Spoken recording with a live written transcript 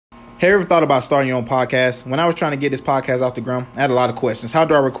Have you ever thought about starting your own podcast? When I was trying to get this podcast off the ground, I had a lot of questions. How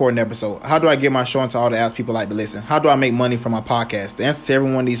do I record an episode? How do I get my show into all the apps people like to listen? How do I make money from my podcast? The answer to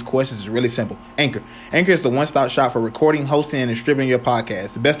every one of these questions is really simple. Anchor. Anchor is the one-stop shop for recording, hosting, and distributing your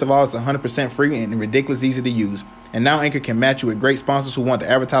podcast. The best of all, it's 100% free and ridiculous easy to use. And now Anchor can match you with great sponsors who want to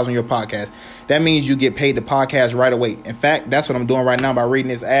advertise on your podcast. That means you get paid to podcast right away. In fact, that's what I'm doing right now by reading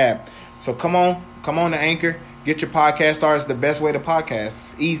this ad. So come on to Anchor. Get your podcast started. It's the best way to podcast.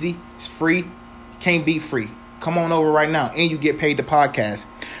 It's easy. It's free. You can't beat free. Come on over right now, and you get paid to podcast.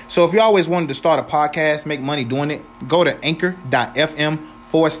 So if you always wanted to start a podcast, make money doing it, go to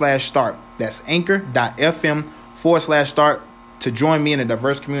anchor.fm/start. That's anchor.fm/start to join me in a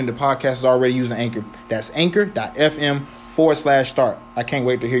diverse community of podcasters already using Anchor. That's anchor.fm/start. I can't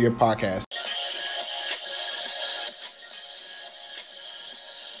wait to hear your podcast.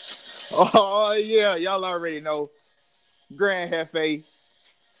 Oh, yeah. Y'all already know. Grand Hefe.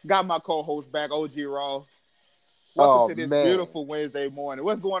 Got my co-host back, OG Raw. Welcome to this beautiful Wednesday morning.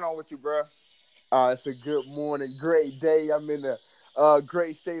 What's going on with you, bro? It's a good morning. Great day. I'm in the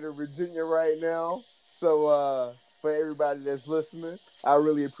great state of Virginia right now. So for everybody that's listening, I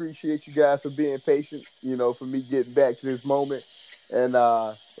really appreciate you guys for being patient, for me getting back to this moment. And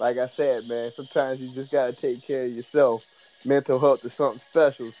like I said, man, sometimes you just got to take care of yourself. Mental health is something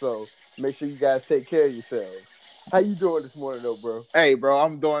special, so make sure you guys take care of yourselves. How you doing this morning, though, bro? Hey, bro,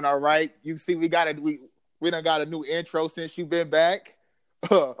 I'm doing all right. You see, we done got a new intro since you been back.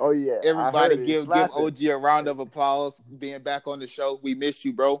 Oh yeah, everybody give OG a round of applause being back on the show. We missed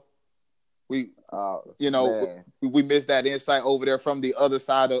you, bro. We missed that insight over there from the other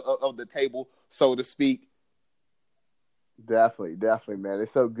side of the table, so to speak. Definitely, man.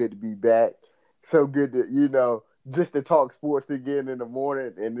 It's so good to be back. So good to just to talk sports again in the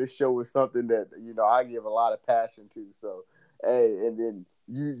morning, and this show is something that I give a lot of passion to. So, hey, and then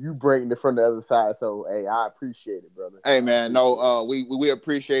you bring it from the other side. So, hey, I appreciate it, brother. Hey, man, we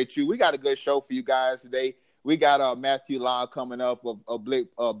appreciate you. We got a good show for you guys today. We got Matthew Law coming up, a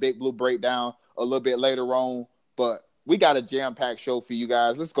Big Blue breakdown a little bit later on, but we got a jam-packed show for you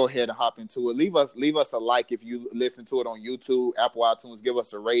guys. Let's go ahead and hop into it. Leave us a like if you listen to it on YouTube, Apple iTunes. Give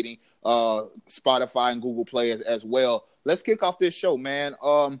us a rating, Spotify and Google Play as well. Let's kick off this show, man.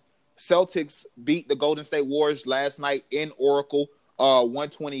 Celtics beat the Golden State Warriors last night in Oracle,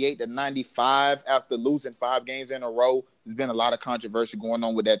 128-95 after losing 5 games in a row. There's been a lot of controversy going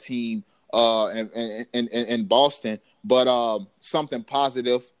on with that team in Boston, but something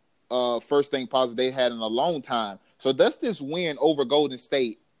positive. First thing positive they had in a long time. So does this win over Golden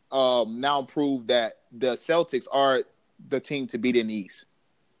State now prove that the Celtics are the team to beat in the East?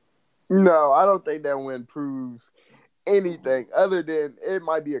 No, I don't think that win proves anything other than it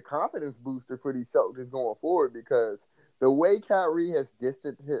might be a confidence booster for these Celtics going forward, because the way Kyrie has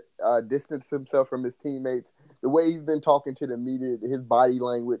distanced himself from his teammates, the way he's been talking to the media, his body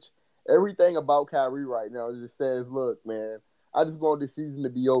language, everything about Kyrie right now just says, look, man, I just want this season to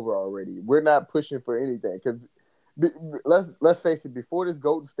be over already. We're not pushing for anything, because let's face it, before this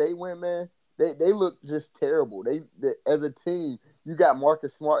Golden State win, man, they look just terrible. They as a team, you got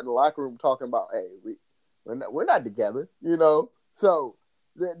Marcus Smart in the locker room talking about, hey, we're not together, So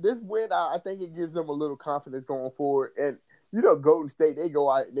this win, I think it gives them a little confidence going forward. And Golden State, they go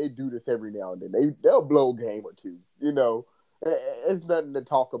out and they do this every now and then. They'll blow a game or two. It's nothing to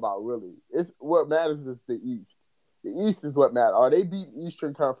talk about really. It's what matters is the East. The East is what matters. Are they beating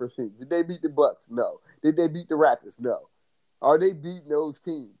Eastern Conference teams? Did they beat the Bucks? No. Did they beat the Raptors? No. Are they beating those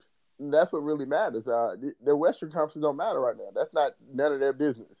teams? And that's what really matters. The Western Conference don't matter right now. That's not none of their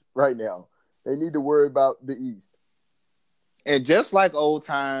business right now. They need to worry about the East. And just like old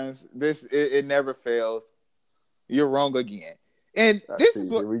times, it never fails. You're wrong again. And this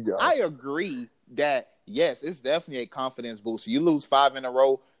is what I agree that, yes, it's definitely a confidence boost. You lose 5 in a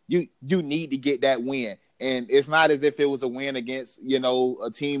row, you need to get that win. And it's not as if it was a win against,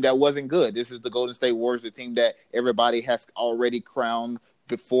 a team that wasn't good. This is the Golden State Warriors, the team that everybody has already crowned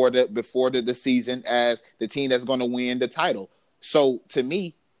before the season as the team that's going to win the title. So to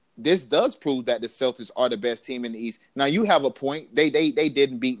me, this does prove that the Celtics are the best team in the East. Now you have a point. They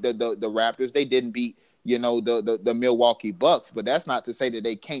didn't beat the Raptors. They didn't beat the Milwaukee Bucks. But that's not to say that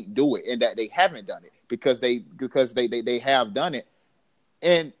they can't do it and that they haven't done it, because they have done it.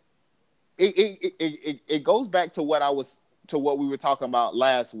 And it goes back to what we were talking about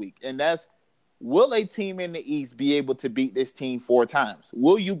last week, and that's, will a team in the East be able to beat this team 4 times?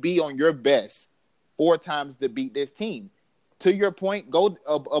 Will you be on your best 4 times to beat this team? To your point,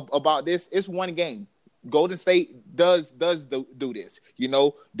 about this, it's one game. Golden State does do this.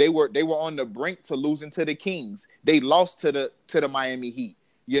 They were on the brink to losing to the Kings. They lost to the Miami Heat.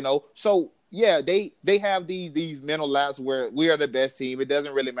 So yeah, they have these mental laps where we are the best team. It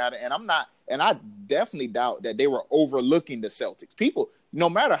doesn't really matter. And I definitely doubt that they were overlooking the Celtics. People, no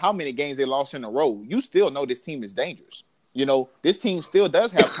matter how many games they lost in a row, you still know this team is dangerous. This team still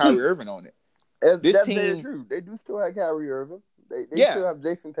does have Kyrie Irving on it. That's very true. They do still have Kyrie Irving. They still have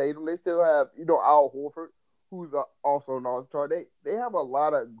Jason Tatum. They still have, Al Horford, who's also an all-star. They have a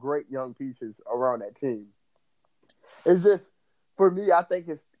lot of great young pieces around that team. It's just, for me, I think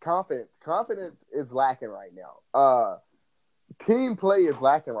it's confidence. Confidence is lacking right now. Team play is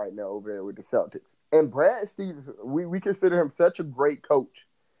lacking right now over there with the Celtics. And Brad Stevens, we consider him such a great coach.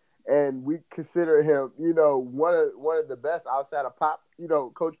 And we consider him, one of the best outside of Pop,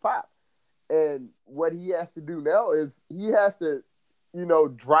 Coach Pop. And what he has to do now is he has to,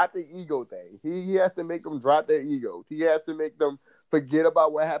 drop the ego thing. He has to make them drop their egos. He has to make them forget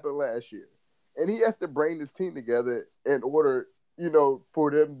about what happened last year. And he has to bring this team together in order,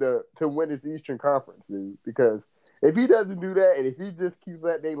 for them to win this Eastern Conference, dude. Because if he doesn't do that, and if he just keeps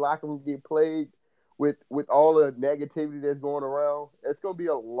letting their locker room get plagued with all the negativity that's going around, it's going to be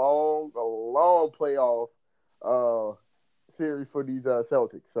a long playoff series for these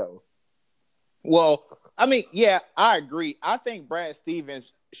Celtics. So. Well, I mean, yeah, I agree. I think Brad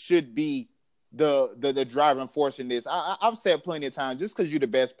Stevens should be the driving force in this. I've said plenty of times, just because you're the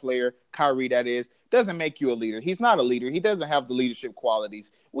best player, Kyrie, that is, doesn't make you a leader. He's not a leader. He doesn't have the leadership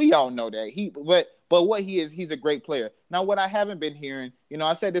qualities. We all know that. But what he is, he's a great player. Now, what I haven't been hearing,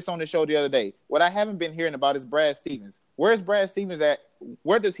 I said this on the show the other day. What I haven't been hearing about is Brad Stevens. Where's Brad Stevens at?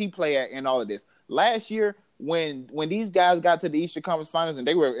 Where does he play at in all of this? Last year, when these guys got to the Eastern Conference Finals and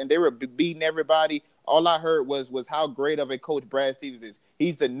they were beating everybody, all I heard was how great of a coach Brad Stevens is.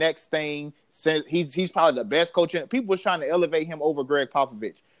 He's the next thing. He's probably the best coach. People were trying to elevate him over Greg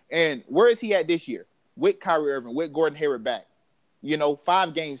Popovich. And where is he at this year? With Kyrie Irving, with Gordon Hayward back.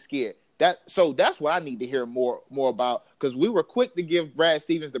 5 games scared. So that's what I need to hear more about, because we were quick to give Brad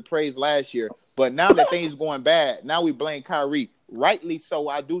Stevens the praise last year, but now that things going bad, now we blame Kyrie. Rightly so.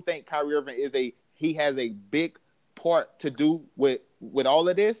 I do think Kyrie Irving has a big part to do with all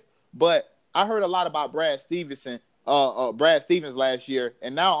of this, but I heard a lot about Brad Stevens last year,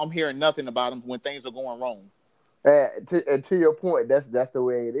 and now I'm hearing nothing about him when things are going wrong. And to your point, that's the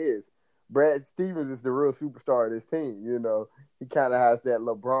way it is. Brad Stevens is the real superstar of this team. He kind of has that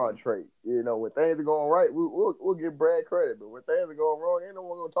LeBron trait. When things are going right, we'll give Brad credit, but when things are going wrong, ain't no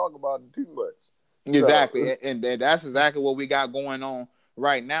one gonna talk about it too much. Exactly, so, and that's exactly what we got going on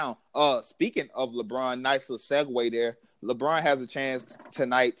right now. Speaking of LeBron, nice little segue there. LeBron has a chance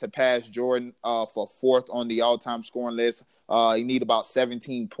tonight to pass Jordan for 4th on the all-time scoring list. He need about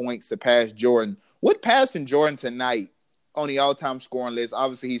 17 points to pass Jordan. With passing Jordan tonight on the all-time scoring list,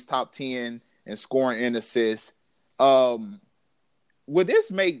 obviously he's top 10 in scoring and assists. Would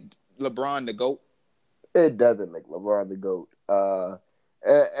this make LeBron the GOAT? It doesn't make LeBron the GOAT.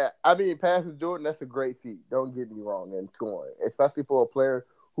 I mean, passing Jordan, that's a great feat. Don't get me wrong in scoring, especially for a player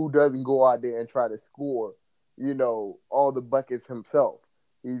who doesn't go out there and try to score, all the buckets himself.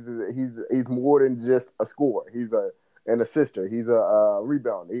 He's more than just a scorer. He's an assister. He's a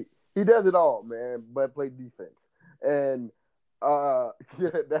rebounder. He does it all, man, but play defense. And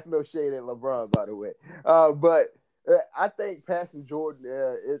that's no shade at LeBron, by the way. But I think passing Jordan,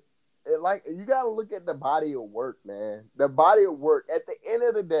 you got to look at the body of work, man. The body of work. At the end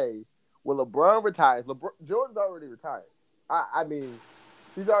of the day, when LeBron retires, Jordan's already retired. I mean,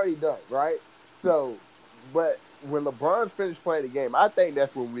 he's already done, right? So, but when LeBron's finished playing the game, I think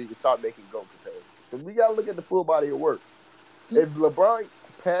that's when we can start making GOAT comparisons. Because we got to look at the full body of work. If LeBron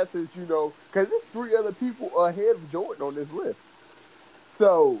passes, because there's 3 other people ahead of Jordan on this list.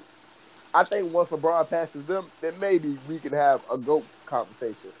 So, I think once LeBron passes them, then maybe we can have a GOAT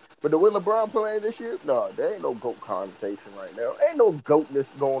conversation. But the way LeBron playing this year, no, there ain't no GOAT conversation right now. Ain't no GOATness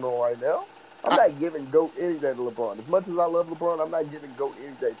going on right now. I'm not giving GOAT anything to LeBron. As much as I love LeBron, I'm not giving GOAT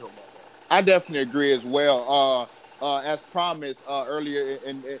anything to him right now. I definitely agree as well. As promised earlier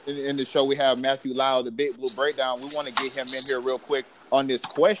in the show, we have Matthew Lyle, the Big Blue Breakdown. We want to get him in here real quick on this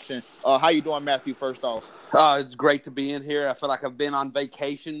question. How you doing, Matthew, first off? It's great to be in here. I feel like I've been on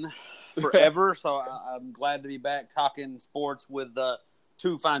vacation forever, so I'm glad to be back talking sports with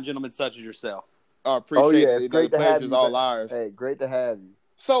 2 fine gentlemen such as yourself. Appreciate it. Great to have you. All ours. Hey, great to have you.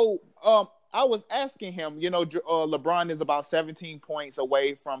 So, I was asking him, LeBron is about 17 points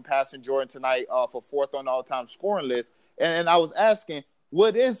away from passing Jordan tonight for 4th on the all-time scoring list. And I was asking,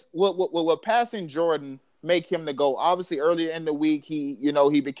 would passing Jordan make him the GOAT? Obviously, earlier in the week, he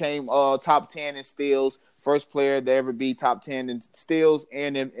became top 10 in steals, first player to ever be top 10 in steals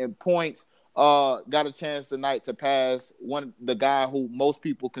and in points. got a chance tonight to pass the guy who most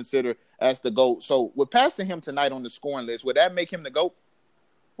people consider as the GOAT. So with passing him tonight on the scoring list, would that make him the GOAT?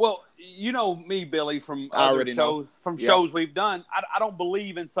 Well, you know me, Billy, from other shows, shows we've done. I don't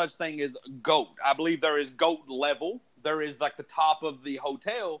believe in such thing as GOAT. I believe there is GOAT level. There is like the top of the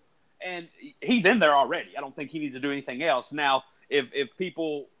hotel, and he's in there already. I don't think he needs to do anything else. Now, if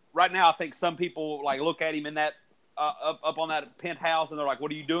people right now, I think some people like look at him in that up on that penthouse, and they're like,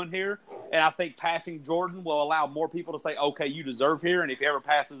 "What are you doing here?" And I think passing Jordan will allow more people to say, "Okay, you deserve here." And if he ever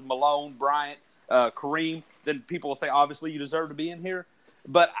passes Malone, Bryant, Kareem, then people will say, "Obviously, you deserve to be in here."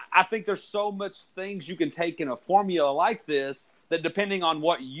 But I think there's so much things you can take in a formula like this that depending on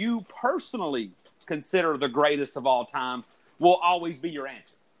what you personally consider the greatest of all time will always be your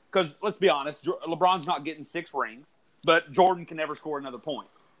answer. Because let's be honest, LeBron's not getting 6 rings, but Jordan can never score another point.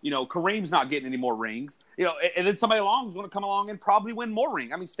 You know, Kareem's not getting any more rings. You know, and then somebody along is going to come along and probably win more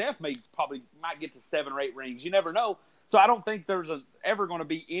rings. I mean, Steph might get to 7 or 8 rings. You never know. So I don't think there's ever going to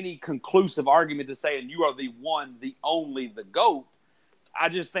be any conclusive argument to saying you are the one, the only, the GOAT. I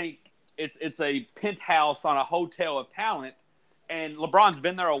just think it's a penthouse on a hotel of talent, and LeBron's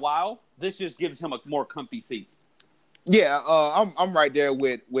been there a while. This just gives him a more comfy seat. Yeah, I'm right there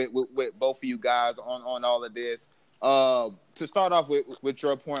with both of you guys on all of this. To start off with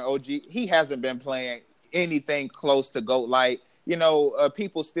your point, OG, he hasn't been playing anything close to GOAT like. You know,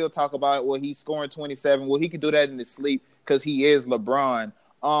 people still talk about, well, he's scoring 27. Well, he can do that in his sleep because he is LeBron.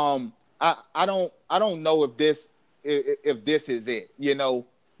 I don't know if this is it, you know,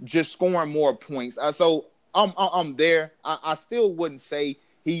 just scoring more points. So I'm there. I still wouldn't say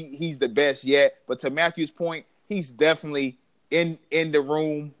he's the best yet, but to Matthew's point, he's definitely in the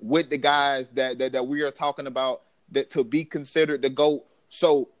room with the guys that we are talking about that to be considered the GOAT.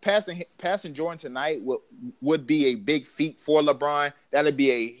 So passing Jordan tonight would be a big feat for LeBron. That'd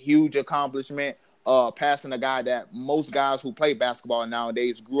be a huge accomplishment. Passing a guy that most guys who play basketball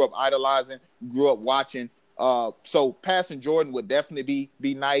nowadays grew up idolizing, grew up watching. So passing Jordan would definitely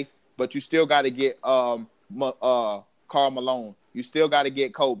be nice, but you still got to get Karl Malone. You still got to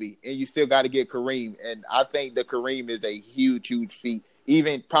get Kobe, and you still got to get Kareem. And I think the Kareem is a huge, huge feat.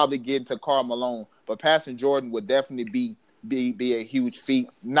 Even probably getting to Karl Malone, but passing Jordan would definitely be a huge feat.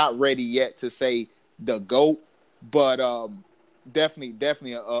 Not ready yet to say the GOAT, but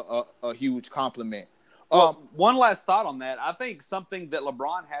definitely a huge compliment. One last thought on that. I think something that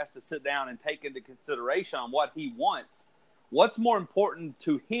LeBron has to sit down and take into consideration on what he wants. What's more important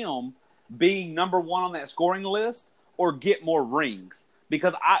to him, being number one on that scoring list or get more rings?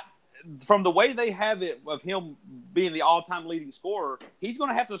 Because from the way they have it of him being the all-time leading scorer, he's going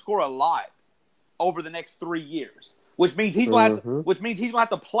to have to score a lot over the next 3 years, which means he's going to have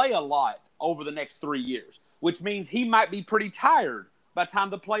to play a lot over the next 3 years, which means he might be pretty tired by the time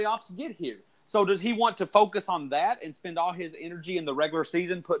the playoffs get here. So does he want to focus on that and spend all his energy in the regular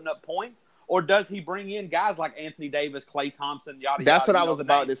season putting up points? Or does he bring in guys like Anthony Davis, Klay Thompson, yada, That's yada? That's what I was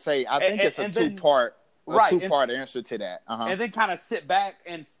about to say. I think it's a two-part answer to that. Uh-huh. And then kind of sit back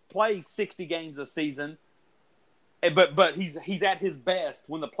and play 60 games a season. But he's at his best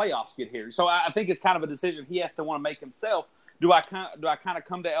when the playoffs get here. So I think it's kind of a decision he has to want to make himself. Do I kind of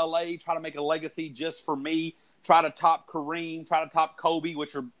come to L.A., try to make a legacy just for me, try to top Kareem, try to top Kobe,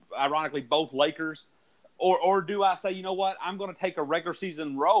 which are ironically both Lakers, or do I say, you know what, I'm going to take a regular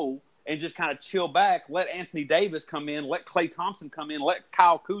season role and just kind of chill back, let Anthony Davis come in, let Klay Thompson come in, let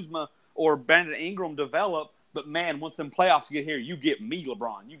Kyle Kuzma or Brandon Ingram develop, but man, once them playoffs get here, you get me,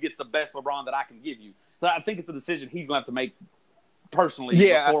 LeBron. You get the best LeBron that I can give you. So I think it's a decision he's going to have to make personally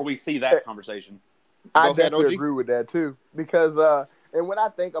before we see that conversation. I definitely agree with that too, because and when I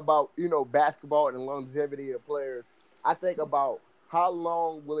think about, you know, basketball and the longevity of players, I think about how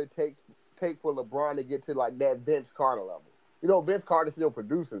long will it take for LeBron to get to like that Vince Carter level. You know, Vince Carter still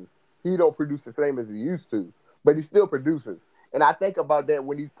produces. He don't produce the same as he used to, but he still produces. And I think about that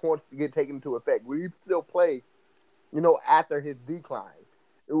when these points get taken into effect. Will he still play, you know, after his decline?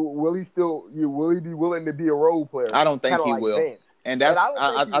 Will he be willing to be a role player? I don't think he will. Vince. And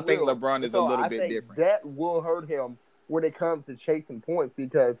I think LeBron is a little bit different. That will hurt him when it comes to chasing points,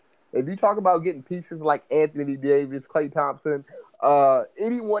 because if you talk about getting pieces like Anthony Davis, Klay Thompson,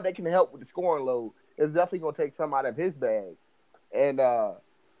 anyone that can help with the scoring load is definitely going to take some out of his bag. And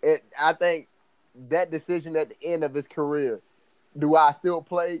I think that decision at the end of his career, do I still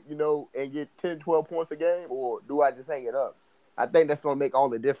play, you know, and get 10, 12 points a game, or do I just hang it up? I think that's going to make all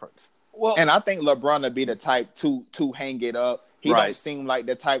the difference. Well, and I think LeBron would be the type to hang it up. He don't seem like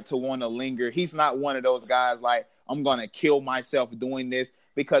the type to want to linger. He's not one of those guys like, I'm going to kill myself doing this,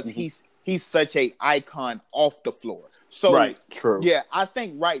 because he's such a icon off the floor. So, right. True. Yeah, I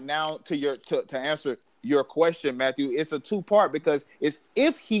think right now to answer your question, Matthew, it's a two-part because it's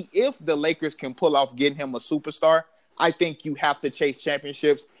if the Lakers can pull off getting him a superstar, I think you have to chase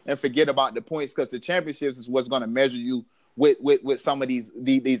championships and forget about the points because the championships is what's going to measure you with some of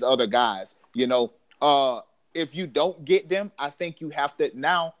these other guys. You know, if you don't get them, I think you have to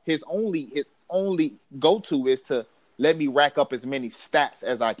now his only go-to is to let me rack up as many stats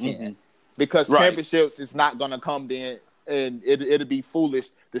as I can because championships is not going to come then. And it'll be foolish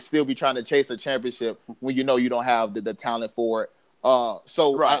to still be trying to chase a championship when you know you don't have the talent for it.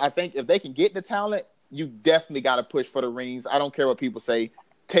 I think if they can get the talent, you definitely got to push for the rings. I don't care what people say.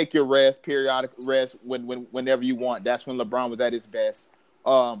 Take your rest, periodic rest whenever you want. That's when LeBron was at his best.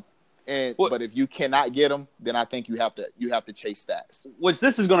 But if you cannot get them, then I think you have to chase stats. Which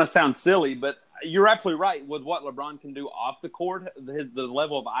this is going to sound silly, but you're absolutely right with what LeBron can do off the court, the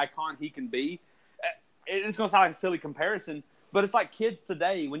level of icon he can be. It's going to sound like a silly comparison, but it's like kids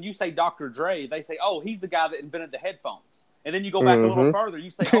today. When you say Dr. Dre, they say, "Oh, he's the guy that invented the headphones." And then you go back a little further,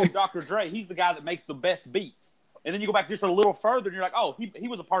 you say, "Oh, Dr. Dre, he's the guy that makes the best beats." And then you go back just a little further, and you're like, "Oh, he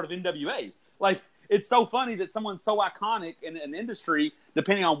was a part of NWA." Like, it's so funny that someone so iconic in an industry,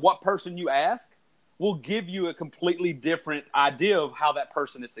 depending on what person you ask, will give you a completely different idea of how that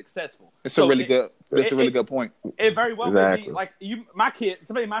person is successful. It's a really good point. It very well may be like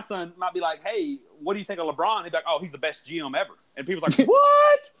my son might be like, "Hey, what do you think of LeBron?" He'd be like, "Oh, he's the best GM ever." And people are like,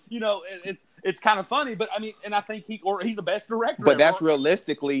 "What?" You know, it's kind of funny, but I mean, and I think he's the best director. But that's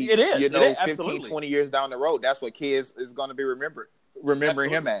realistically, it is. You know, it is, 15, 20 years down the road, that's what kids is going to be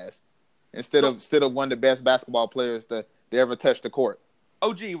remembering him as, instead of one of the best basketball players to ever touch the court.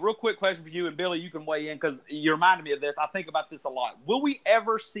 OG, real quick question for you, and Billy, you can weigh in because you reminded me of this. I think about this a lot. Will we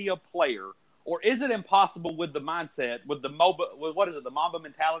ever see a player, or is it impossible with the mindset, with the Mamba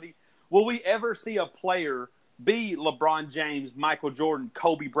mentality? Will we ever see a player be LeBron James, Michael Jordan,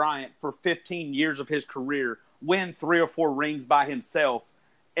 Kobe Bryant for 15 years of his career, win 3 or 4 rings by himself,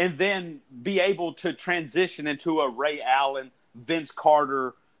 and then be able to transition into a Ray Allen, Vince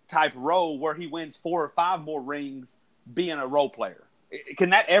Carter type role where he wins 4 or 5 more rings being a role player? Can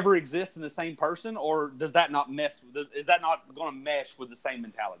that ever exist in the same person, or does that not is that not going to mesh with the same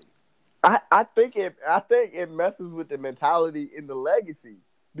mentality? I think it messes with the mentality in the legacy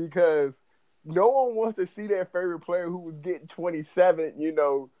because no one wants to see their favorite player who was getting 27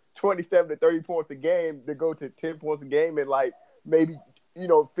 to 30 points a game to go to 10 points a game in like maybe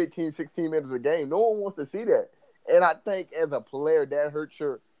 15, 16 minutes a game. No one wants to see that, and I think as a player that hurts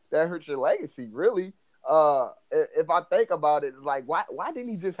your legacy really. If I think about it, it's like why didn't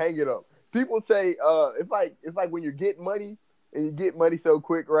he just hang it up? People say it's like when you're getting money and you get money so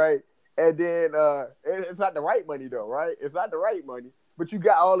quick, right? And then it's not the right money though, right? It's not the right money, but you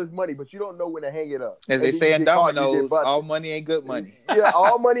got all this money, but you don't know when to hang it up. As they say in dominoes, all money ain't good money. Yeah,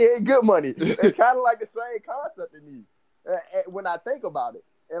 all money ain't good money. It's kind of like the same concept to me when I think about it.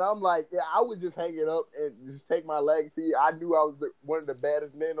 And I'm like, yeah, I would just hang it up and just take my legacy. I knew I was one of the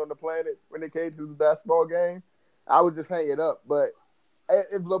baddest men on the planet when it came to the basketball game. I would just hang it up. But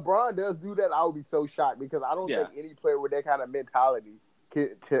if LeBron does do that, I would be so shocked because I don't think any player with that kind of mentality,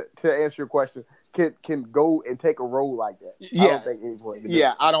 to answer your question, can go and take a role like that. Yeah. I don't think any player can do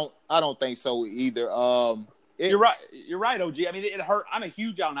that. I don't think so either. You're right, OG. I mean, it hurt. I'm a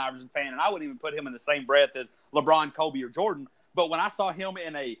huge Allen Iverson fan, and I wouldn't even put him in the same breath as LeBron, Kobe, or Jordan. But when I saw him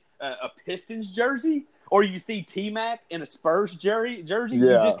in a Pistons jersey, or you see T-Mac in a Spurs jersey, you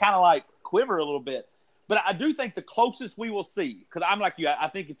just kind of like quiver a little bit. But I do think the closest we will see, because I'm like you, I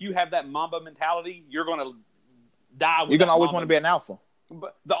think if you have that Mamba mentality, you're going to die with You're going to always want to be an alpha.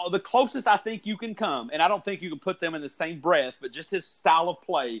 But the closest I think you can come, and I don't think you can put them in the same breath, but just his style of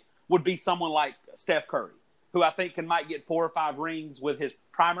play would be someone like Steph Curry, who I think might get 4 or 5 rings with his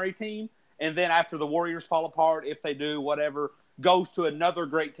primary team. And then after the Warriors fall apart, if they do, whatever, goes to another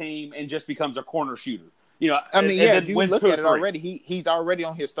great team and just becomes a corner shooter. I mean, if you look at it already, he's already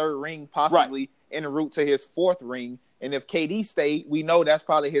on his 3rd ring, possibly en route to his 4th ring. And if KD stayed, we know that's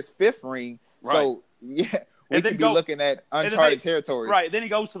probably his 5th ring. Right. So, yeah, we could be looking at uncharted territories. Right. Then he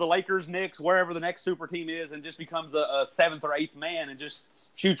goes to the Lakers, Knicks, wherever the next super team is, and just becomes a 7th or 8th man and just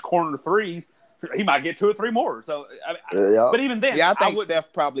shoots corner threes. He might get 2 or 3 more. So, but even then, I think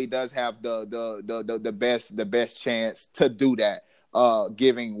Steph probably does have the best chance to do that,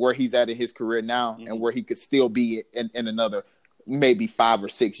 given where he's at in his career now and where he could still be in another maybe 5 or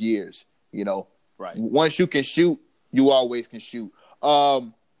 6 years. Right. Once you can shoot, you always can shoot.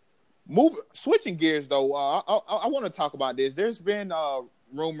 Switching gears though, I want to talk about this. There's been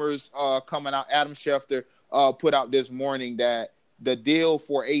rumors coming out. Adam Schefter put out this morning that the deal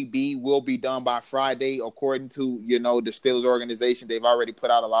for AB will be done by Friday, according to, the Steelers organization. They've already put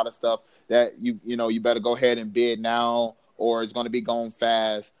out a lot of stuff that you better go ahead and bid now, or it's going to be going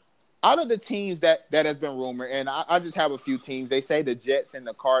fast. Out of the teams that has been rumored, and I just have a few teams. They say the Jets and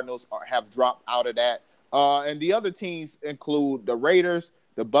the Cardinals have dropped out of that. And the other teams include the Raiders,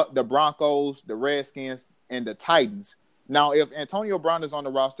 the Broncos, the Redskins, and the Titans. Now, if Antonio Brown is on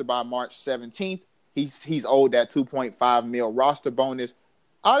the roster by March 17th, he's owed that $2.5 million roster bonus.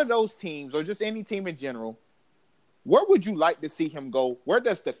 Out of those teams, or just any team in general, where would you like to see him go? Where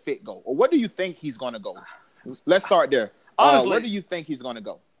does the fit go? Or where do you think he's going to go? Let's start there. Honestly, where do you think he's going to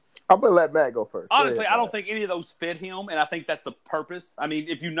go? I'm going to let Matt go first. Honestly, I don't think any of those fit him, and I think that's the purpose. I mean,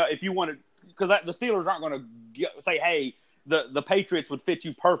 if you want to, because the Steelers aren't going to say, hey, the Patriots would fit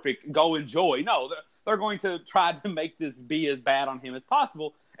you perfect, go enjoy. No, they're going to try to make this be as bad on him as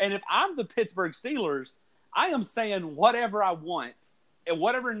possible. And if I'm the Pittsburgh Steelers, I am saying whatever I want and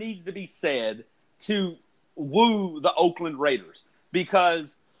whatever needs to be said to woo the Oakland Raiders,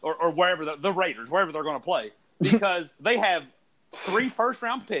 because or wherever the Raiders, wherever they're going to play, because they have 3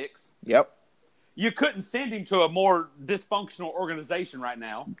 first-round picks. Yep. You couldn't send him to a more dysfunctional organization right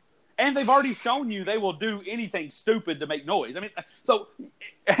now. And they've already shown you they will do anything stupid to make noise. I mean, so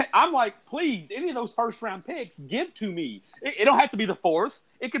I'm like, please, any of those first-round picks, give to me. It don't have to be the 4th.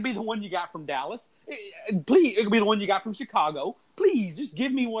 It could be the one you got from Dallas. Please, it could be the one you got from Chicago. Please, just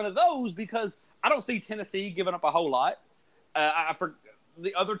give me one of those, because I don't see Tennessee giving up a whole lot. For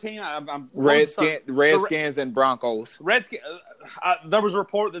the other team, Redskins and Broncos. Redskins. There was a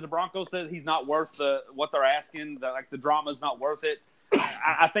report that the Broncos said he's not worth what they're asking. The drama's not worth it.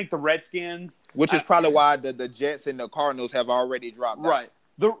 I think the Redskins, which is probably why the Jets and the Cardinals have already dropped out. Right.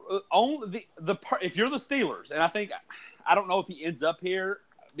 If you're the Steelers, and I don't know if he ends up here,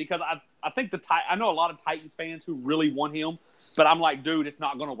 because I think I know a lot of Titans fans who really want him, but I'm like, dude, it's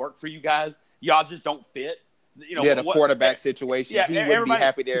not going to work for you guys. Y'all just don't fit. The quarterback situation. Yeah, he wouldn't be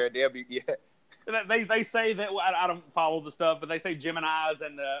happy there. They'll be They say that I don't follow the stuff, but they say Geminis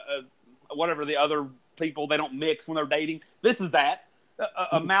and whatever the other people, they don't mix when they're dating. This is that.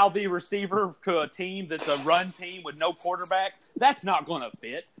 A mouthy receiver to a team that's a run team with no quarterback, that's not going to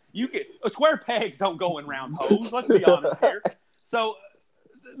fit. Square pegs don't go in round holes. Let's be honest here. So,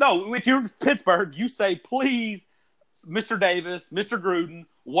 no, if you're Pittsburgh, you say, please, Mr. Davis, Mr. Gruden,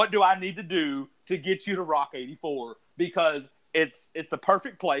 what do I need to do to get you to Rock 84? Because it's the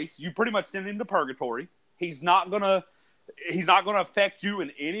perfect place. You pretty much send him to purgatory. He's not gonna affect you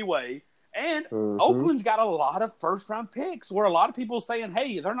in any way. And Oakland's got a lot of first-round picks, where a lot of people are saying,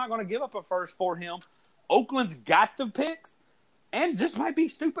 hey, they're not going to give up a first for him. Oakland's got the picks and just might be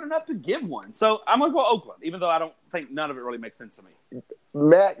stupid enough to give one. So I'm going to go Oakland, even though I don't think none of it really makes sense to me.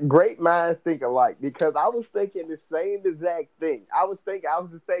 Matt, great minds think alike, because I was thinking the same exact thing. I was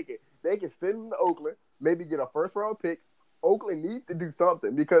just thinking they can send him to Oakland, maybe get a first-round pick. Oakland needs to do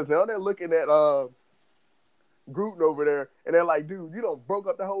something, because now they're looking at Gruden over there, and they're like, dude, you don't broke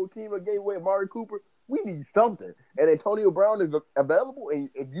up the whole team and gave away Amari Cooper. We need something. And Antonio Brown is available, and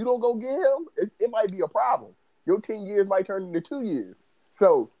if you don't go get him, it might be a problem. Your 10 years might turn into 2 years.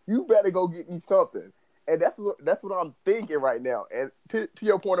 So you better go get me something. And that's what I'm thinking right now. And to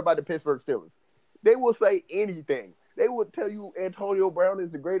your point about the Pittsburgh Steelers, they will say anything. They will tell you Antonio Brown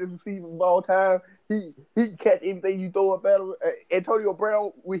is the greatest receiver of all time. He can catch anything you throw up at him. Antonio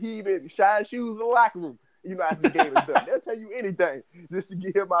Brown, will he even shine shoes in the locker room? After the game is done, they'll tell you anything just to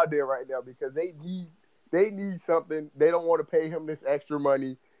get him out there right now, because they need something. They don't want to pay him this extra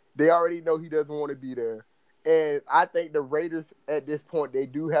money. They already know he doesn't want to be there. And I think the Raiders at this point, they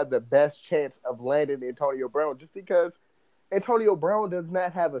do have the best chance of landing Antonio Brown, just because Antonio Brown does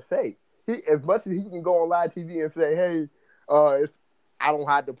not have a say. As much as he can go on live TV and say, hey, I don't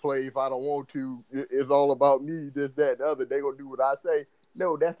have to play if I don't want to. It's all about me, this, that, and the other. They're going to do what I say.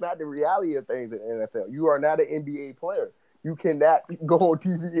 No, that's not the reality of things in the NFL. You are not an NBA player. You cannot go on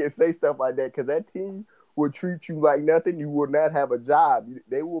TV and say stuff like that, because that team will treat you like nothing. You will not have a job.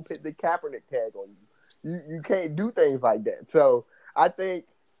 They will put the Kaepernick tag on you. You can't do things like that. So I think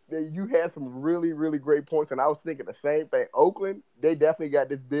that you had some really, really great points, and I was thinking the same thing. Oakland, they definitely got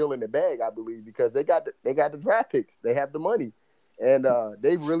this deal in the bag, I believe, because they got the draft picks. They have the money, and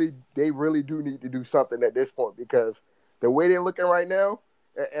they really do need to do something at this point, because the way they're looking right now,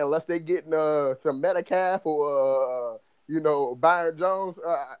 unless they're getting some Metcalf or Byron Jones,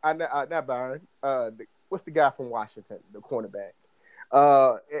 not Byron. What's the guy from Washington, the cornerback?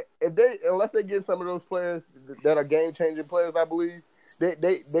 Unless they get some of those players that are game changing players, I believe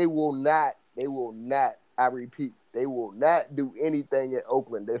they will not. I repeat, They will not do anything in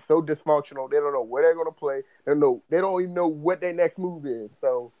Oakland. They're so dysfunctional. They don't know where they're going to play. They don't even know what their next move is.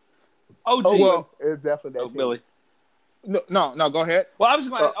 So, Oakland is definitely that team. Billy. No, go ahead. Well, I was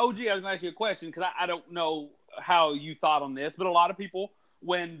going to ask you a question because I don't know how you thought on this, but a lot of people,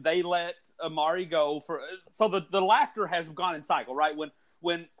 when they let Amari go so the laughter has gone in cycle, right?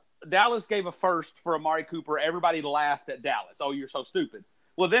 When Dallas gave a first for Amari Cooper, everybody laughed at Dallas. Oh, you're so stupid.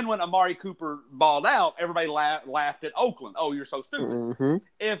 Well, then when Amari Cooper balled out, everybody laughed at Oakland. Oh, you're so stupid. Mm-hmm.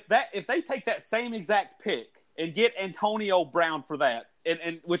 If they take that same exact pick and get Antonio Brown for that,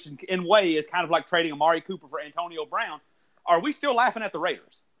 and which in way is kind of like trading Amari Cooper for Antonio Brown, are we still laughing at the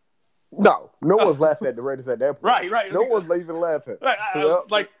Raiders? No one's laughing at the Raiders at that point. Right. No one's even laughing. Right.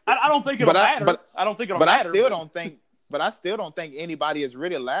 I don't think it'll matter. I don't think it'll matter. But I still don't think anybody is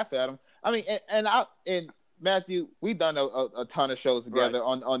really laughing at him. I mean, and Matthew, we've done a ton of shows together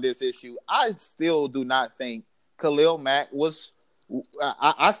on this issue. I still do not think Khalil Mack was.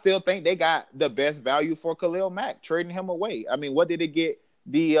 I still think they got the best value for Khalil Mack, trading him away. I mean, what did it get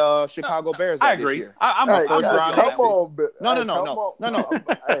the Chicago Bears? I agree. This year? I'm a first round. No.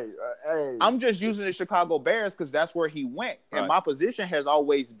 Hey, I'm just using the Chicago Bears because that's where he went, and my position has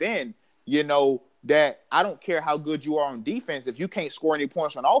always been, that I don't care how good you are on defense. If you can't score any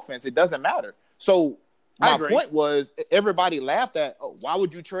points on offense, it doesn't matter. So my point was, everybody laughed at, why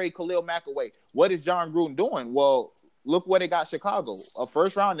would you trade Khalil Mack away? What is John Gruden doing? Well, look what it got Chicago. A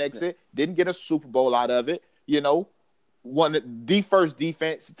first-round exit, didn't get a Super Bowl out of it, won the first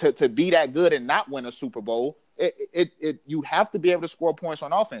defense to be that good and not win a Super Bowl. You have to be able to score points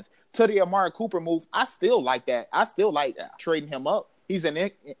on offense. To the Amari Cooper move, I still like that. I still like trading him up. He's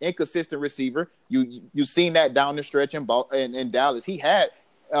an inconsistent receiver. You've seen that down the stretch in Dallas. He had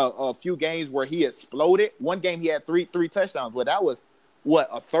a few games where he exploded. One game he had three touchdowns. Well, that was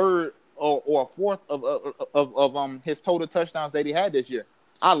a third or a fourth of his total touchdowns that he had this year.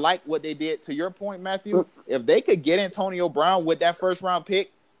 I like what they did. To your point, Matthew, if they could get Antonio Brown with that first round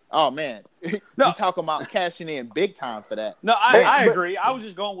pick, oh man, you talking about cashing in big time for that. No, I agree. I was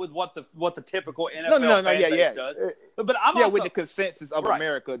just going with what the typical NFL fan base does. But I'm also, with the consensus of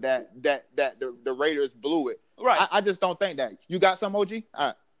America that the Raiders blew it. Right. I just don't think that. You got some, OG? All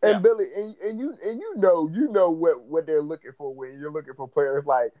right. And Billy, and you know what they're looking for when you're looking for players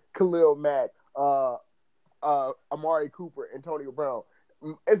like Khalil Mack, Amari Cooper, Antonio Brown.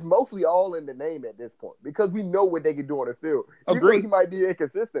 It's mostly all in the name at this point because we know what they can do on the field. Agreed. He might be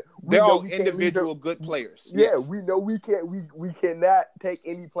inconsistent. They're all individual good players. Yeah, yes. We know we cannot take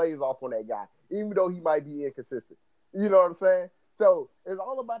any plays off on that guy, even though he might be inconsistent. You know what I'm saying? So it's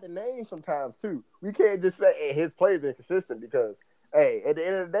all about the name sometimes too. We can't just say, hey, his plays are inconsistent because, hey, at the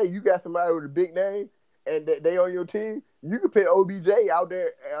end of the day, you got somebody with a big name and they on your team. You can put OBJ out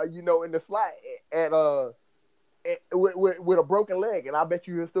there, in the slot at with a broken leg, and I bet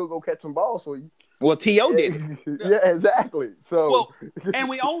you he'll still go catch some balls for you. Well, T.O. did. Yeah, exactly. So, and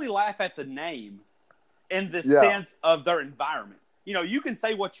we only laugh at the name in the sense of their environment. You can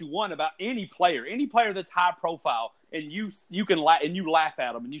say what you want about any player that's high profile, and you can laugh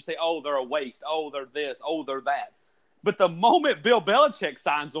at them, and you say, oh, they're a waste, oh, they're this, oh, they're that. But the moment Bill Belichick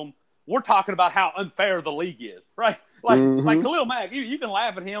signs them, we're talking about how unfair the league is, right? Like Khalil Mack, you can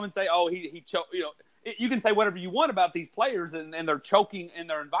laugh at him and say, oh, he choked, You can say whatever you want about these players and they're choking in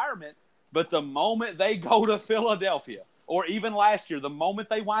their environment, but the moment they go to Philadelphia, or even last year, the moment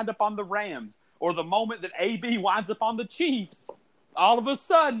they wind up on the Rams, or the moment that AB winds up on the Chiefs, all of a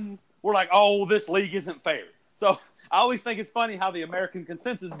sudden, we're like, oh, this league isn't fair. So I always think it's funny how the American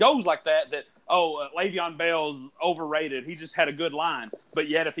consensus goes like that Le'Veon Bell's overrated. He just had a good line. But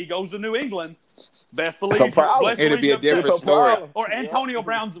yet if he goes to New England, best believe it'll be a different story. Or Antonio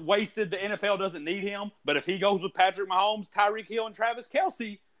Brown's wasted. The NFL doesn't need him. But if he goes with Patrick Mahomes, Tyreek Hill, and Travis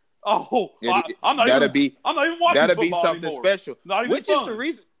Kelce, I'm not even watching that'll be football something anymore. special. Not even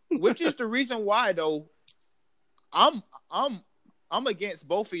Which is the reason why though I'm against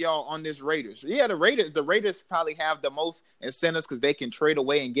both of y'all on this Raiders. Yeah, the Raiders probably have the most incentives because they can trade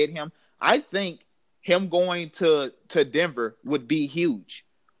away and get him. I think him going to Denver would be huge.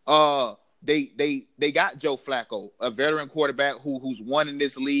 They got Joe Flacco, a veteran quarterback who's won in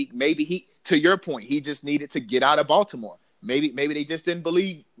this league. Maybe to your point, he just needed to get out of Baltimore. Maybe they just didn't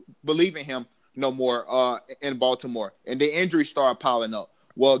believe in him no more in Baltimore, and the injuries started piling up.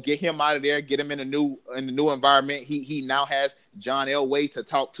 Well, get him out of there, get him in the new environment. He now has John Elway to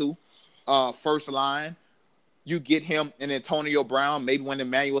talk to, first line. You get him and Antonio Brown. Maybe when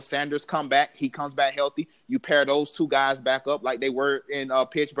Emmanuel Sanders he comes back healthy. You pair those two guys back up like they were in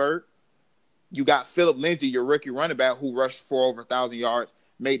Pittsburgh. You got Phillip Lindsay, your rookie running back, who rushed for over 1,000 yards,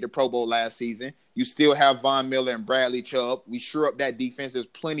 made the Pro Bowl last season. You still have Von Miller and Bradley Chubb. We sure up that defense. There's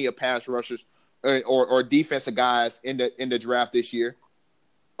plenty of pass rushers or defensive guys in the draft this year.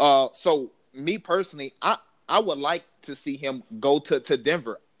 So me personally, I would like to see him go to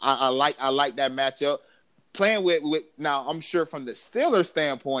Denver. I like that matchup. Playing with now, I'm sure from the Steelers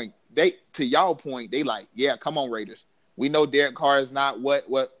standpoint, to y'all point, they like, yeah, come on, Raiders. We know Derek Carr is not what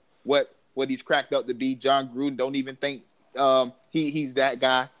he's cracked up to be. John Gruden don't even think he's that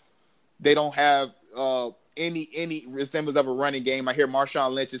guy. They don't have any resemblance of a running game. I hear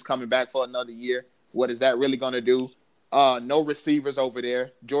Marshawn Lynch is coming back for another year. What is that really going to do? No receivers over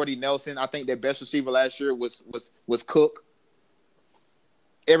there. Jordy Nelson, I think their best receiver last year was Cook.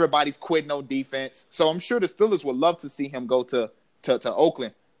 Everybody's quitting on defense. So I'm sure the Steelers would love to see him go to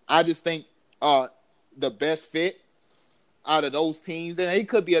Oakland. I just think the best fit out of those teams, and it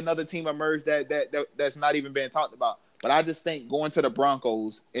could be another team emerge that's not even being talked about. But I just think going to the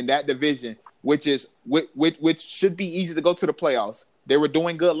Broncos in that division, which should be easy to go to the playoffs. They were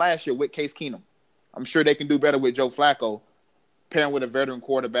doing good last year with Case Keenum. I'm sure they can do better with Joe Flacco, pairing with a veteran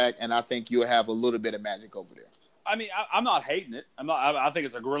quarterback, and I think you'll have a little bit of magic over there. I mean, I'm not hating it. I think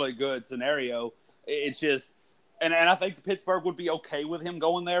it's a really good scenario. It's just, and I think Pittsburgh would be okay with him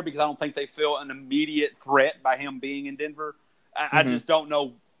going there because I don't think they feel an immediate threat by him being in Denver. I just don't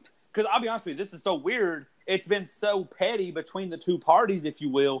know. Because I'll be honest with you, this is so weird. It's been so petty between the two parties, if you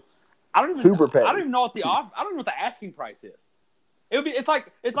will. I don't even know what the asking price is. It's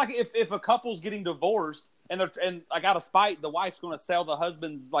like if a couple's getting divorced and like out of spite, the wife's going to sell the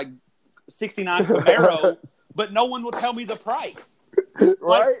husband's like '69 Camaro, but no one will tell me the price. Right?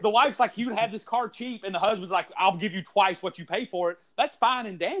 Like, the wife's like, "You'd have this car cheap," and the husband's like, "I'll give you twice what you pay for it." That's fine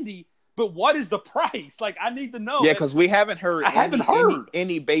and dandy, but what is the price? Like, I need to know. Yeah, because we haven't heard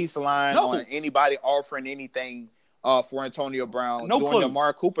any baseline on anybody offering anything for Antonio Brown. During the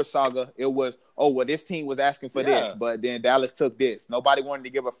Amari Cooper saga, it was, this team was asking for this, but then Dallas took this. Nobody wanted to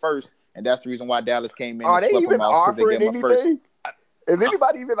give a first, and that's the reason why Dallas came in. Are they even offering anything? Is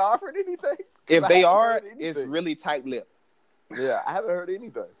anybody even offering anything? If they are, it's really tight-lipped. Yeah, I haven't heard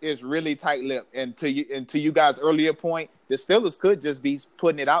anything. It's really tight-lipped. And to you guys' earlier point, the Steelers could just be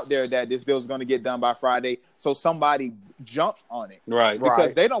putting it out there that this deal is going to get done by Friday, so somebody jumps on it, right?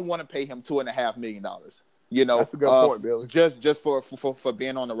 Because they don't want to pay him $2.5 million. You know, that's a good point, Billy. Just for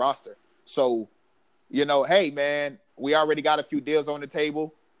being on the roster. So, hey man, we already got a few deals on the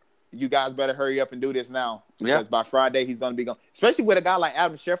table. You guys better hurry up and do this now. Because by Friday he's going to be gone. Especially with a guy like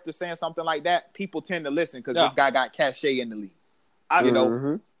Adam Schefter saying something like that, people tend to listen because this guy got cachet in the league.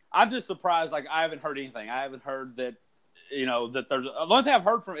 I'm just surprised. Like, I haven't heard anything. I haven't heard that, that there's the only thing I've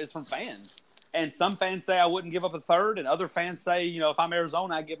heard is from fans. And some fans say I wouldn't give up a third, and other fans say, if I'm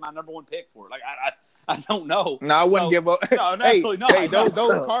Arizona, I give my number one pick for it. Like, I don't know. No, I wouldn't give up. No, absolutely not. Hey, those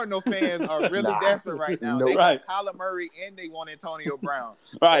Cardinal fans are really desperate right now. They want Kyler Murray and they want Antonio Brown.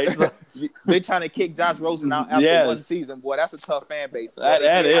 Right. They're trying to kick Josh Rosen out after one season. Boy, that's a tough fan base. Boy,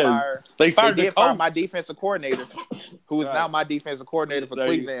 that is. They did fire my defensive coordinator, who is now my defensive coordinator for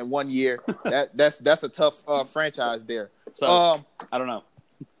Cleveland in 1 year. That's a tough franchise there. So I don't know.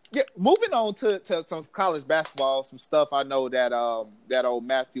 Yeah, moving on to some college basketball, some stuff I know that old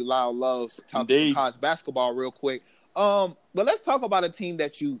Matthew Lyle loves. Talk some college basketball real quick. But let's talk about a team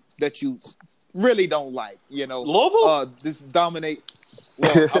that you really don't like. Louisville. This dominate.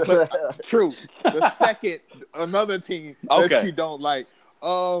 Well, true. The second, another team that you don't like.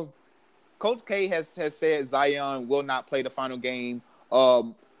 Coach K has said Zion will not play the final game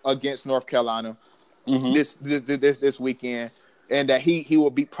against North Carolina this weekend. And that he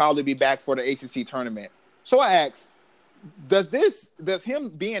will probably be back for the ACC tournament. So I asked, does him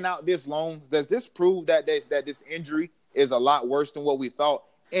being out this long, does this prove that this injury is a lot worse than what we thought?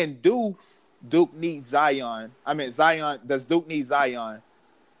 And does Duke need Zion to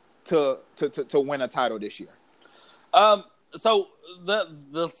win a title this year? So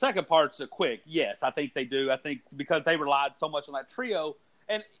the second part's a quick. Yes, I think they do. I think because they relied so much on that trio,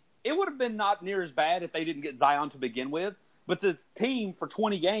 and it would have been not near as bad if they didn't get Zion to begin with. But the team for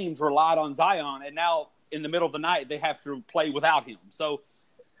 20 games relied on Zion, and now in the middle of the night they have to play without him. So,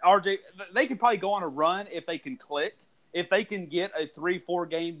 RJ, they could probably go on a run if they can click. If they can get a 3-4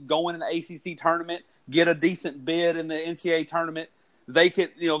 game going in the ACC tournament, get a decent bid in the NCAA tournament, they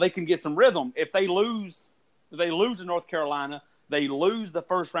can get some rhythm. If they lose to North Carolina, they lose the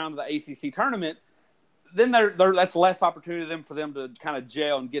first round of the ACC tournament, then that's less opportunity for them to kind of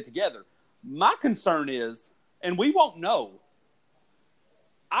gel and get together. My concern is, and we won't know,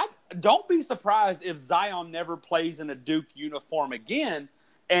 I don't be surprised if Zion never plays in a Duke uniform again.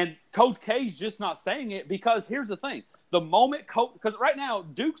 And Coach K's just not saying it because here's the thing. The moment because right now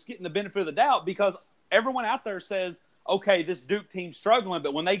Duke's getting the benefit of the doubt because everyone out there says, okay, this Duke team's struggling,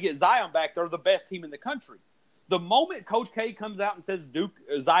 but when they get Zion back, they're the best team in the country. The moment Coach K comes out and says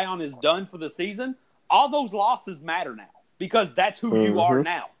Zion is done for the season, all those losses matter now because that's who you are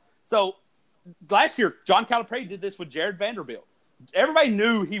now. So last year, John Calipari did this with Jared Vanderbilt. Everybody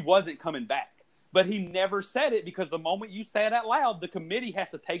knew he wasn't coming back, but he never said it because the moment you say it out loud, the committee has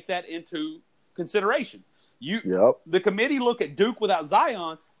to take that into consideration. The committee look at Duke without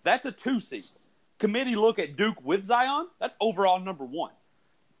Zion, that's a 2 seed. Committee look at Duke with Zion, that's overall number 1.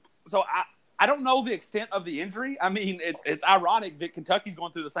 So I don't know the extent of the injury. I mean, it's ironic that Kentucky's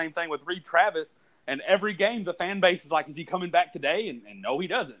going through the same thing with Reed Travis, and every game the fan base is like, is he coming back today? And no, he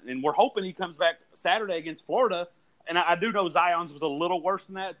doesn't. And we're hoping he comes back Saturday against Florida. And I do know Zion's was a little worse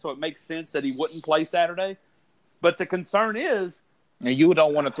than that, so it makes sense that he wouldn't play Saturday. But the concern is, and you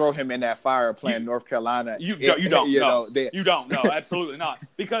don't want to throw him in that fire playing North Carolina. You don't. You don't. No, absolutely not.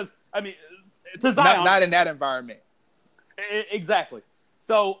 Because, I mean, to Zion. Not in that environment. Exactly.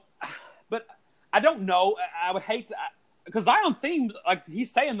 So, but I don't know. I would hate to, because Zion seems like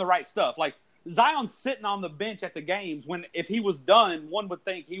he's saying the right stuff. Like, Zion's sitting on the bench at the games when if he was done, one would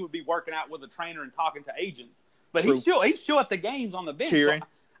think he would be working out with a trainer and talking to agents. But he's still at the games on the bench. Cheering. So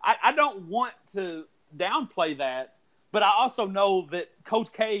I don't want to downplay that. But I also know that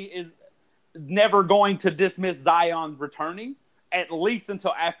Coach K is never going to dismiss Zion returning, at least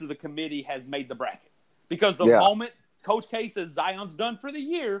until after the committee has made the bracket. Because the moment Coach K says Zion's done for the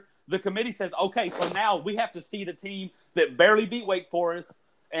year, the committee says, okay, so now we have to see the team that barely beat Wake Forest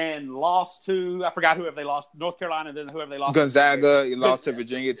and lost to, I forgot whoever they lost, North Carolina, and then whoever they lost. Gonzaga, you lost to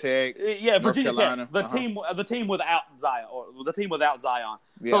Virginia Tech. Yeah, Virginia Tech. The team without Zion.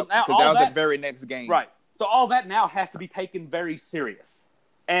 Yeah, so now that was the very next game. Right. So all that now has to be taken very serious.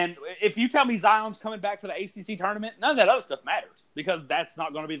 And if you tell me Zion's coming back for the ACC tournament, none of that other stuff matters because that's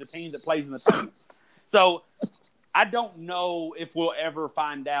not going to be the team that plays in the tournament. So I don't know if we'll ever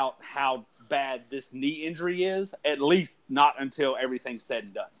find out how bad this knee injury is, at least not until everything's said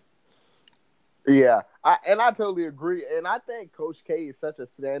and done. Yeah, I totally agree. And I think Coach K is such a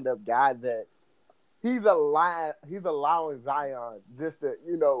stand-up guy that he's allowing Zion just to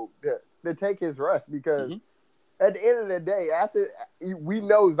take his rest because at the end of the day, we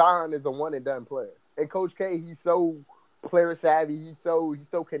know Zion is a one-and-done player. And Coach K, he's so player-savvy. He's so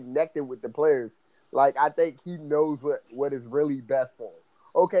connected with the players. Like, I think he knows what is really best for him.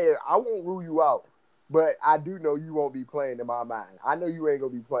 Okay, I won't rule you out, but I do know you won't be playing in my mind. I know you ain't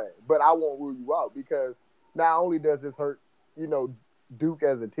going to be playing, but I won't rule you out because not only does this hurt, Duke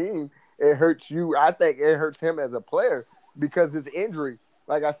as a team, it hurts you. I think it hurts him as a player because his injury,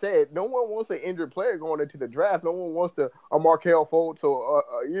 like I said, no one wants an injured player going into the draft. No one wants a Markelle Fultz or,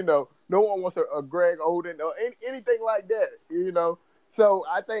 no one wants a Greg Oden or anything like that, So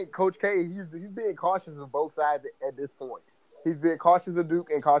I think Coach K, he's being cautious of both sides at this point. He's being cautious of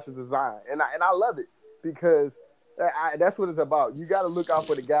Duke and cautious of Zion. And I love it because that's what it's about. You got to look out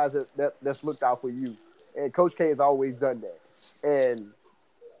for the guys that's looked out for you. And Coach K has always done that. And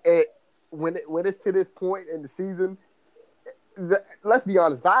when it's to this point in the season, let's be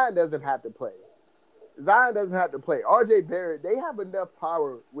honest, Zion doesn't have to play. RJ Barrett, they have enough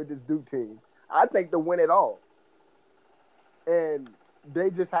power with this Duke team, I think, to win it all. And they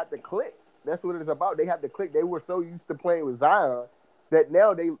just have to click. That's what it's about. They have to click. They were so used to playing with Zion that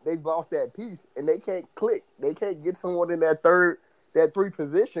now they've lost that piece and they can't click. They can't get someone in that 3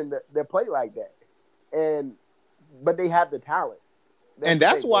 position that play like that. But they have the talent.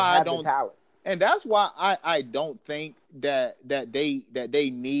 That's why I don't think that they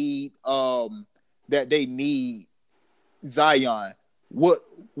need Zion.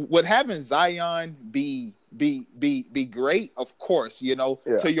 Would having Zion be great? Of course,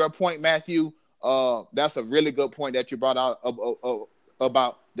 To your point, Matthew, that's a really good point that you brought out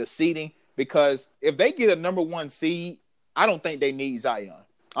about the seeding. Because if they get a number 1 seed, I don't think they need Zion.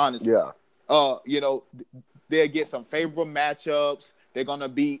 Honestly, they'll get some favorable matchups. They're gonna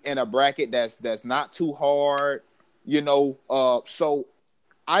be in a bracket that's not too hard. So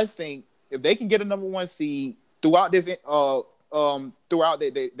I think if they can get a number 1 seed throughout this throughout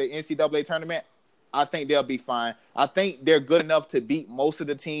the NCAA tournament, I think they'll be fine. I think they're good enough to beat most of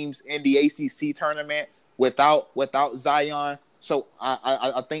the teams in the ACC tournament without Zion. So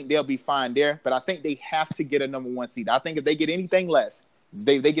I think they'll be fine there. But I think they have to get a number 1 seed. I think if they get anything less,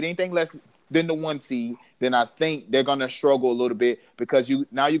 they get anything less than the 1 seed, then I think they're going to struggle a little bit because you're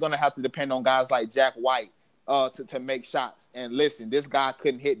going to have to depend on guys like Jack White to make shots. And listen, this guy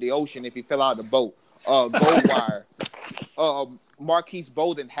couldn't hit the ocean if he fell out of the boat. Goldwire. Marquise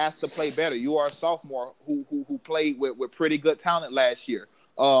Bolden has to play better. You are a sophomore who played with pretty good talent last year.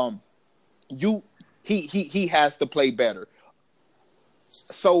 He has to play better.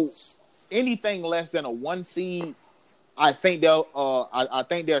 So anything less than a 1 seed, I think they'll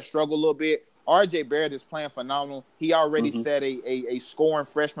struggle a little bit. RJ Barrett is playing phenomenal. He already set a scoring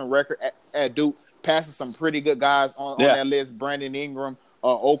freshman record at Duke, passing some pretty good guys on that list. Brandon Ingram,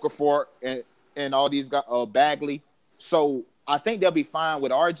 Okafor, and all these guys, Bagley. So I think they'll be fine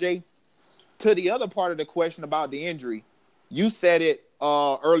with RJ. To the other part of the question about the injury, you said it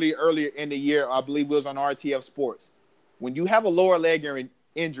earlier in the year. I believe it was on RTF Sports. When you have a lower leg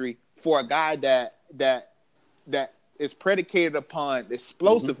injury for a guy that is predicated upon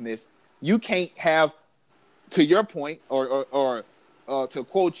explosiveness, you can't have, to your point, or to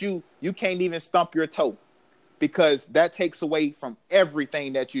quote you, you can't even stump your toe, because that takes away from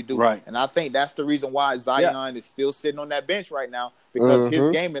everything that you do. Right. And I think that's the reason why Zion is still sitting on that bench right now, because his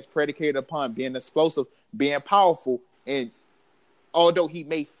game is predicated upon being explosive, being powerful. And although he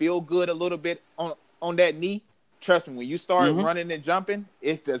may feel good a little bit on that knee, trust me, when you start running and jumping,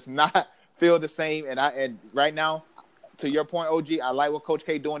 it does not feel the same. And right now, to your point, OG, I like what Coach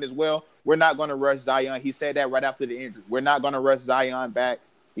K doing as well. We're not going to rush Zion. He said that right after the injury. We're not going to rush Zion back.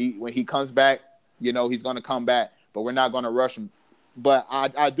 When he comes back, he's going to come back, but we're not going to rush him. But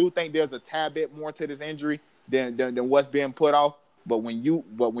I do think there's a tad bit more to this injury than what's being put off. But when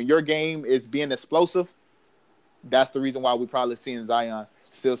your game is being explosive, that's the reason why we're probably seeing Zion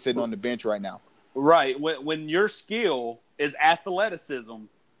still sitting on the bench right now. Right. When your skill is athleticism,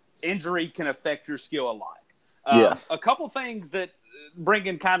 injury can affect your skill a lot. Yes. A couple things that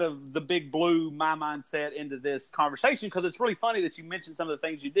bringing kind of the big blue, my mindset into this conversation, because it's really funny that you mentioned some of the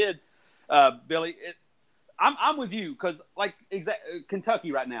things you did, Billy. I'm with you, because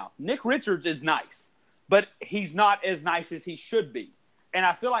Kentucky right now, Nick Richards is nice, but he's not as nice as he should be. And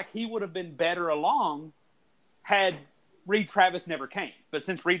I feel like he would have been better along had Reed Travis never came. But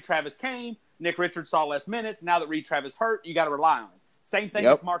since Reed Travis came, Nick Richards saw less minutes. Now that Reed Travis hurt, you got to rely on him. Same thing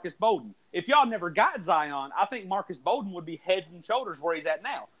with Marcus Bolden. If y'all never got Zion, I think Marcus Bolden would be head and shoulders where he's at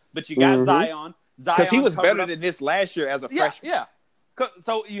now. But you got Zion. Because he was better than this last year as a freshman. Yeah.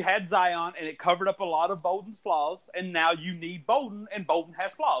 So you had Zion, and it covered up a lot of Bolden's flaws, and now you need Bolden, and Bolden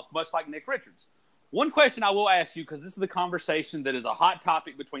has flaws, much like Nick Richards. One question I will ask you, because this is the conversation that is a hot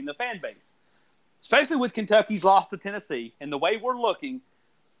topic between the fan base, especially with Kentucky's loss to Tennessee, and the way we're looking,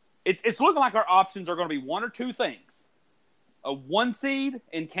 it's looking like our options are going to be one or two things. A 1 seed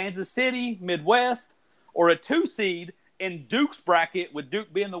in Kansas City, Midwest, or a 2 seed in Duke's bracket, with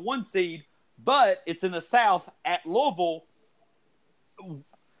Duke being the 1 seed, but it's in the South at Louisville.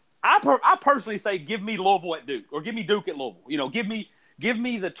 I personally say give me Louisville at Duke, or give me Duke at Louisville. Give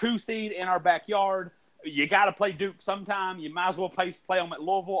me the 2 seed in our backyard. You got to play Duke sometime. You might as well play them at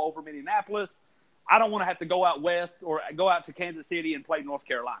Louisville over Minneapolis. I don't want to have to go out west or go out to Kansas City and play North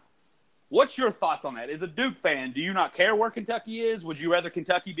Carolina. What's your thoughts on that? As a Duke fan, do you not care where Kentucky is? Would you rather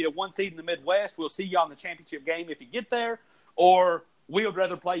Kentucky be a 1 seed in the Midwest? We'll see y'all in the championship game if you get there. Or we would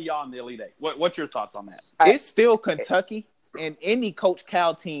rather play y'all in the Elite Eight. What's your thoughts on that? It's still Kentucky, and any Coach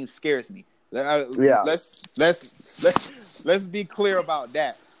Cal team scares me. Let's be clear about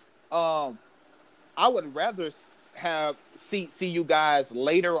that. I would rather see you guys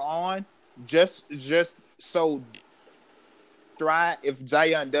later on, just so if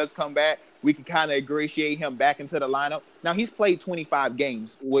Zion does come back, we can kind of ingratiate him back into the lineup. Now, he's played 25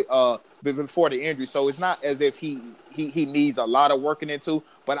 games before the injury, so it's not as if he needs a lot of working into.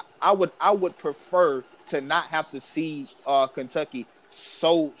 But I would prefer to not have to see Kentucky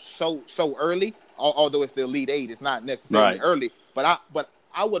so early. Although it's the Elite Eight, it's not necessarily early. But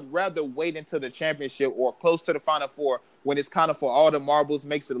I would rather wait until the championship or close to the Final Four, when it's kind of for all the marbles,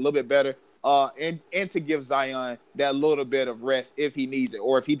 makes it a little bit better. And to give Zion that little bit of rest if he needs it,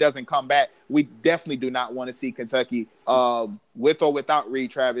 or if he doesn't come back. We definitely do not want to see Kentucky with or without Reed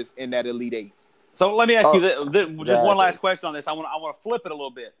Travis in that Elite Eight. So let me ask you just one last question on this. I want to flip it a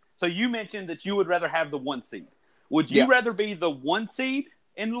little bit. So you mentioned that you would rather have the 1 seed. Would you rather be the 1 seed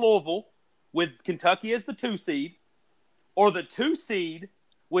in Louisville with Kentucky as the 2 seed, or the 2 seed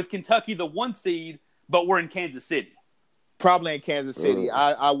with Kentucky the 1 seed, but we're in Kansas City? Probably in Kansas City.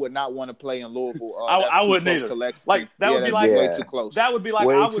 I would not want to play in Louisville. I wouldn't either. Like that would be like way too close. That would be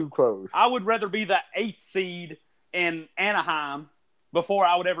like too close. I would rather be the 8th seed in Anaheim before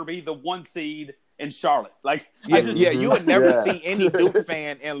I would ever be the 1 seed in Charlotte. You would never see any Duke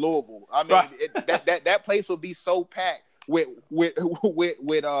fan in Louisville. I mean, that place would be so packed with Kentucky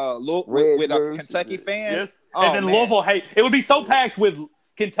fans. Yes. And then Louisville, it would be so packed with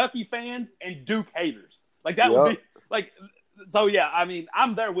Kentucky fans and Duke haters. Like that would be. So yeah, I mean,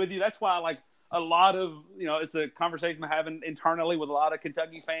 I'm there with you. That's why, like, a lot of, it's a conversation I'm having internally with a lot of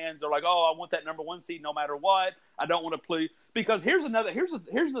Kentucky fans. They're like, "Oh, I want that number 1 seed no matter what. I don't want to play." Because here's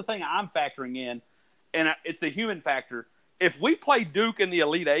the thing I'm factoring in, and it's the human factor. If we play Duke in the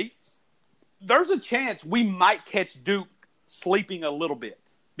Elite Eight, there's a chance we might catch Duke sleeping a little bit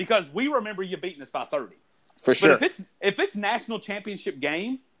because we remember you beating us by 30. For sure. But if it's national championship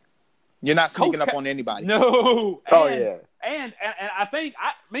game, you're not sneaking up on anybody. No. Yeah. And I think,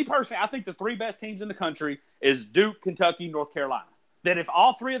 me personally, I think the 3 best teams in the country is Duke, Kentucky, North Carolina. That if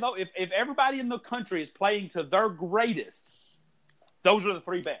all 3 of those, if everybody in the country is playing to their greatest, those are the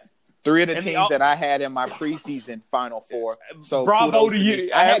 3 best. 3 of the teams that I had in my preseason Final Four. So bravo to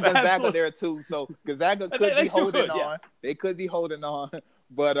you. I had Gonzaga there too. So Gonzaga could be holding on. Yeah. They could be holding on.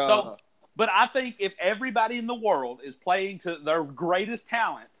 But but I think if everybody in the world is playing to their greatest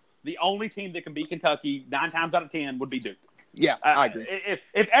talent, the only team that can beat Kentucky 9 times out of 10 would be Duke. Yeah, I agree.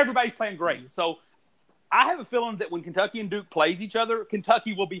 If everybody's playing great. So I have a feeling that when Kentucky and Duke plays each other,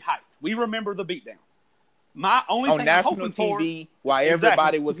 Kentucky will be hyped. We remember the beatdown. My only on thing national I'm hoping TV while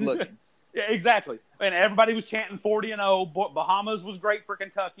everybody was looking. Yeah, exactly. And everybody was chanting 40-0. Bahamas was great for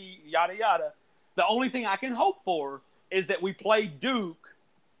Kentucky, yada, yada. The only thing I can hope for is that we play Duke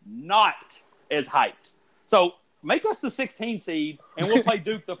not as hyped. So make us the 16 seed, and we'll play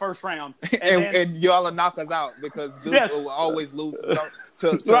Duke the first round. And y'all will knock us out because Duke will always lose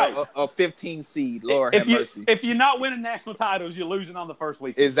to a 15 seed. Lord have mercy. If you're not winning national titles, you're losing on the first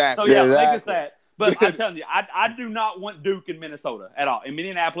week. Exactly. So, make us that. But I'm telling you, I do not want Duke in Minnesota at all, in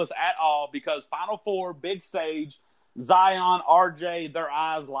Minneapolis at all, because Final Four, big stage, Zion, RJ, their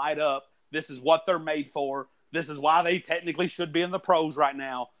eyes light up. This is what they're made for. This is why they technically should be in the pros right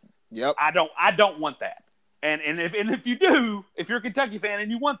now. Yep. I don't want that. And if you do, if you're a Kentucky fan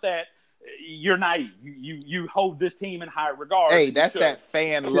and you want that, you're naive. You hold this team in high regard. Hey, that's that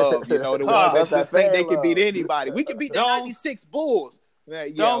fan love, the ones that just think they can beat anybody. We can beat the 96 Bulls.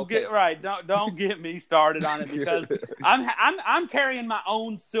 Don't get me started on it because I'm carrying my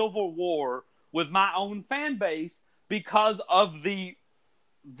own civil war with my own fan base because of the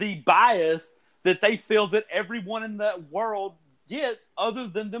bias that they feel that everyone in the world gets other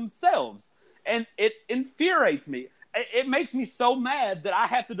than themselves. And it infuriates me. It makes me so mad that I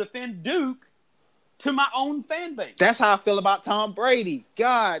have to defend Duke to my own fan base. That's how I feel about Tom Brady.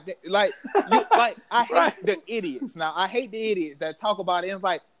 God, I hate the idiots. Now, I hate the idiots that talk about it. And it's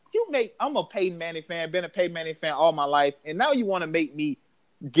like, I'm a Peyton Manning fan, been a Peyton Manning fan all my life, and now you want to make me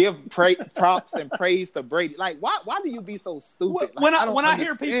give props and praise to Brady. Like, why do you be so stupid? When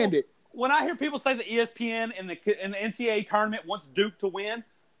I hear people say the ESPN and the NCAA tournament wants Duke to win,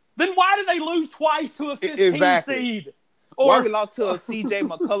 then why did they lose twice to a 15 seed? Why we lost to a C.J.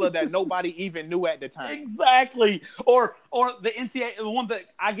 McCullough that nobody even knew at the time? Exactly. Or the NCAA, the one that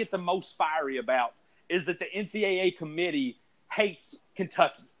I get the most fiery about is that the NCAA committee hates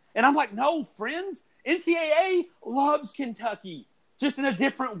Kentucky. And I'm like, no, friends, NCAA loves Kentucky, just in a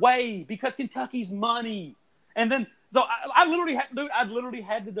different way because Kentucky's money. And then, so I literally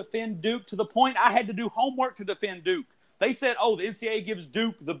had to defend Duke to the point I had to do homework to defend Duke. They said, the NCAA gives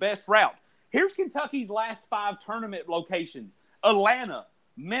Duke the best route. Here's Kentucky's last 5 tournament locations: Atlanta,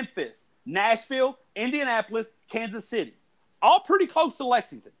 Memphis, Nashville, Indianapolis, Kansas City. All pretty close to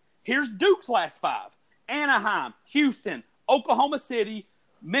Lexington. Here's Duke's last 5: Anaheim, Houston, Oklahoma City,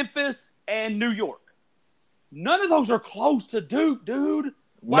 Memphis, and New York. None of those are close to Duke, dude.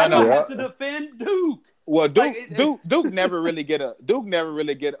 Why do I have to defend Duke? Well, Duke never really get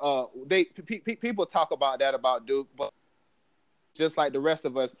people talk about that about Duke, but just like the rest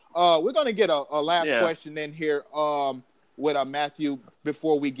of us. We're going to get a last question in here with Matthew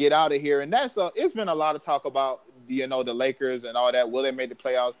before we get out of here. And that's it's been a lot of talk about, the Lakers and all that. Will they make the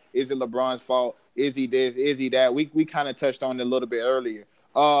playoffs? Is it LeBron's fault? Is he this? Is he that? We kind of touched on it a little bit earlier.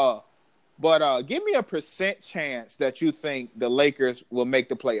 But give me a % chance that you think the Lakers will make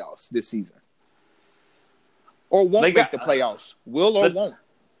the playoffs this season. Or won't make the playoffs. Will or won't.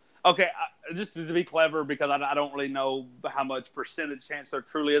 Okay, just to be clever, because I don't really know how much percentage chance there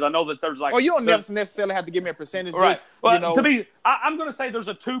truly is. I know that there's like... Oh, you don't necessarily have to give me a percentage. Right. Just, well, I'm going to say there's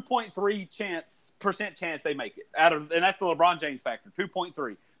a 2.3% chance they make it. And that's the LeBron James factor,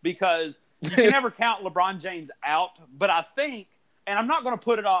 2.3. Because you can never count LeBron James out. But I think, and I'm not going to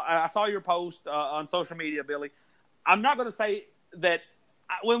put it all... I saw your post on social media, Billy. I'm not going to say that...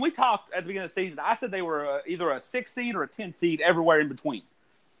 When we talked at the beginning of the season, I said they were either a 6 seed or a 10 seed everywhere in between.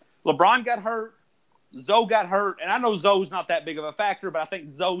 LeBron got hurt. Zoe got hurt. And I know Zoe's not that big of a factor, but I think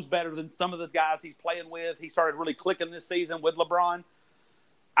Zoe's better than some of the guys he's playing with. He started really clicking this season with LeBron.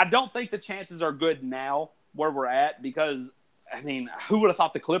 I don't think the chances are good now, where we're at because, I mean, who would have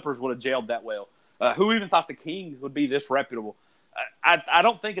thought the Clippers would have gelled that well? Who even thought the Kings would be this reputable? I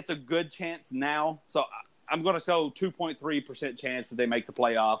don't think it's a good chance now. So I'm going to show 2.3% chance that they make the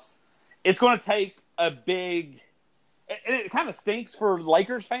playoffs. It's going to take a big – and it kind of stinks for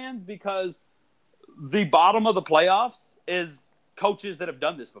Lakers fans because the bottom of the playoffs is coaches that have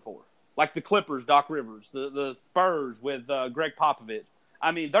done this before, like the Clippers, Doc Rivers, the Spurs with Greg Popovich.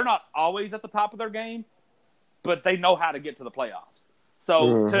 I mean, they're not always at the top of their game, but they know how to get to the playoffs.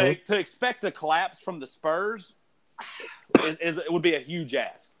 So to expect a collapse from the Spurs it would be a huge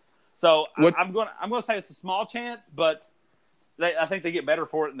ask. So I'm going to say it's a small chance, but I think they get better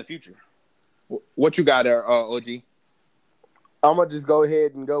for it in the future. What you got there, OG? I'm gonna just go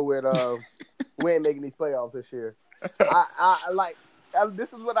ahead and go with we ain't making these playoffs this year. This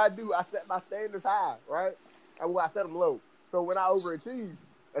is what I do. I set my standards high, right? I set them low. So when I overachieve,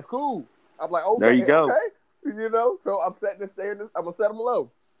 that's cool. I'm like, okay, there you go. Okay. You know, so I'm setting the standards. I'm gonna set them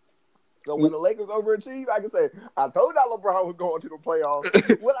low. So when the Lakers overachieve, I can say, I told y'all LeBron was going to the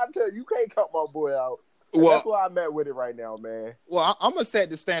playoffs. What I tell you can't cut my boy out. That's why I'm at with it right now, man. Well, I'm gonna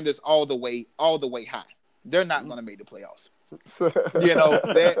set the standards all the way high. They're not gonna make the playoffs. You know,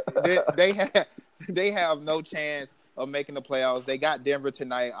 they have no chance of making the playoffs. They got Denver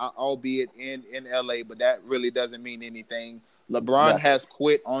tonight, albeit in LA, but that really doesn't mean anything. LeBron has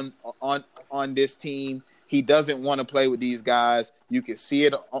quit on this team. He doesn't want to play with these guys. You can see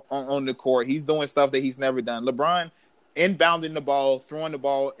it on the court. He's doing stuff that he's never done. LeBron inbounding the ball, throwing the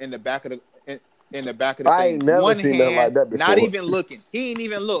ball in the back of the I ain't never one seen hand, like that before. not even looking. He ain't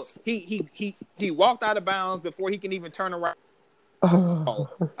even look. He walked out of bounds before he can even turn around.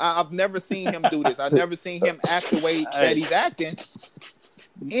 I've never seen him do this. I've never seen him act the way that he's acting.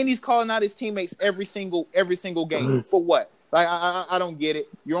 And he's calling out his teammates every single game. For what? Like I don't get it.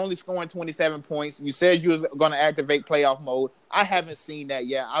 You're only scoring 27 points. You said you was going to activate playoff mode. I haven't seen that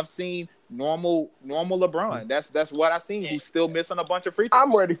yet. I've seen normal LeBron. That's what I've seen. He's still missing a bunch of free throws.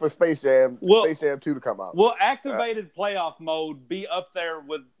 I'm ready for Space Jam 2 to come out. Will activated playoff mode be up there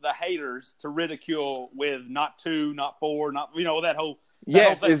with the haters to ridicule with not 2, not 4, not that whole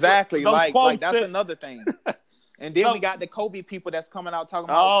yes, exactly. Like that's another thing. And then we got the Kobe people that's coming out talking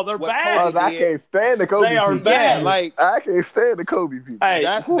about they're bad. I can't stand the Kobe people. They are bad. Like I can't stand the Kobe people. Hey.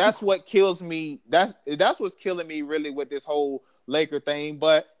 That's what kills me. That's what's killing me really with this whole Laker thing.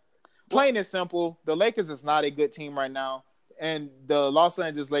 But plain and simple, the Lakers is not a good team right now, and the Los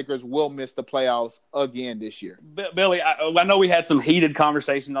Angeles Lakers will miss the playoffs again this year. Billy, I know we had some heated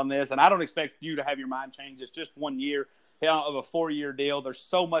conversations on this, and I don't expect you to have your mind changed. It's just 1 year of a 4-year deal. There's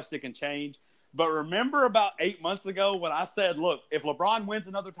so much that can change. But remember about 8 months ago when I said, look, if LeBron wins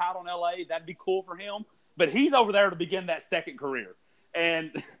another title in L.A., that'd be cool for him. But he's over there to begin that second career.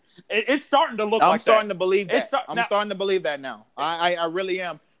 And it's starting to look I'm like starting that. to believe that. I'm starting to believe that now. I really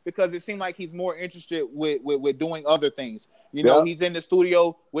am. Because it seemed like he's more interested with doing other things. You know, he's in the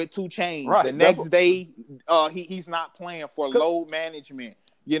studio with 2 Chainz. Right. The next day, he's not playing for load management.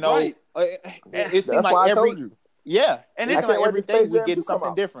 You know, it seemed like I told you. Yeah, and it's like every day we're getting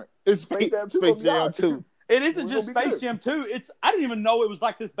something different. It's Space Jam 2. It isn't just Space Jam 2. I didn't even know it was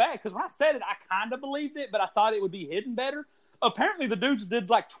like this bad because when I said it, I kind of believed it, but I thought it would be hidden better. Apparently, the dude's did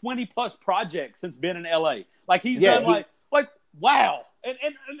like 20+ projects since being in LA. Like he's done like wow. And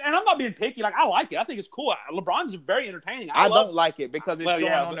I'm not being picky. Like I like it. I think it's cool. LeBron's very entertaining. I don't like it because it's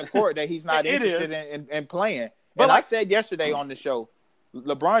showing on the court that he's not interested in playing. But I said yesterday on the show,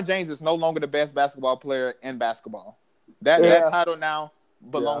 LeBron James is no longer the best basketball player in basketball. That title now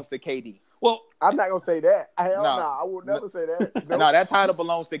belongs to KD. Well, I'm not gonna say that. Hell no, I will never say that. No, that title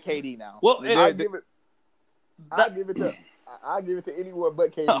belongs to KD now. Well, I'll give it to anyone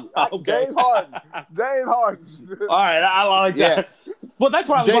but KD. Okay. James Harden. All right, I like that. Well, that's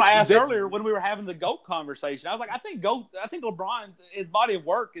what I was going to ask earlier when we were having the GOAT conversation. I was like, I think LeBron, his body of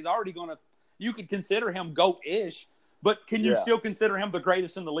work is already going to. You could consider him GOAT-ish. But can you still consider him the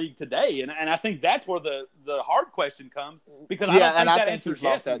greatest in the league today? And I think that's where the hard question comes because I think he's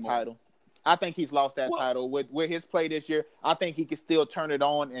lost that title. I think he's lost that title with his play this year. I think he can still turn it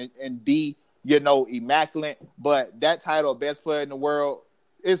on and be immaculate. But that title, best player in the world,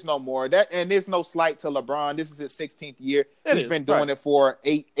 is no more. And there's no slight to LeBron. This is his 16th year. He's been doing it for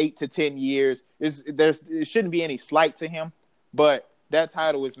 8 to 10 years. It shouldn't be any slight to him. But that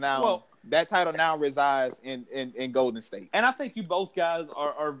title is now. That title now resides in Golden State. And I think you both guys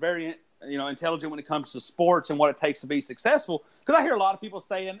are very intelligent when it comes to sports and what it takes to be successful. Because I hear a lot of people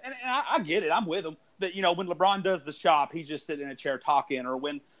saying, and I get it, I'm with them, that when LeBron does the shop, he's just sitting in a chair talking, or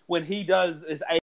when he does his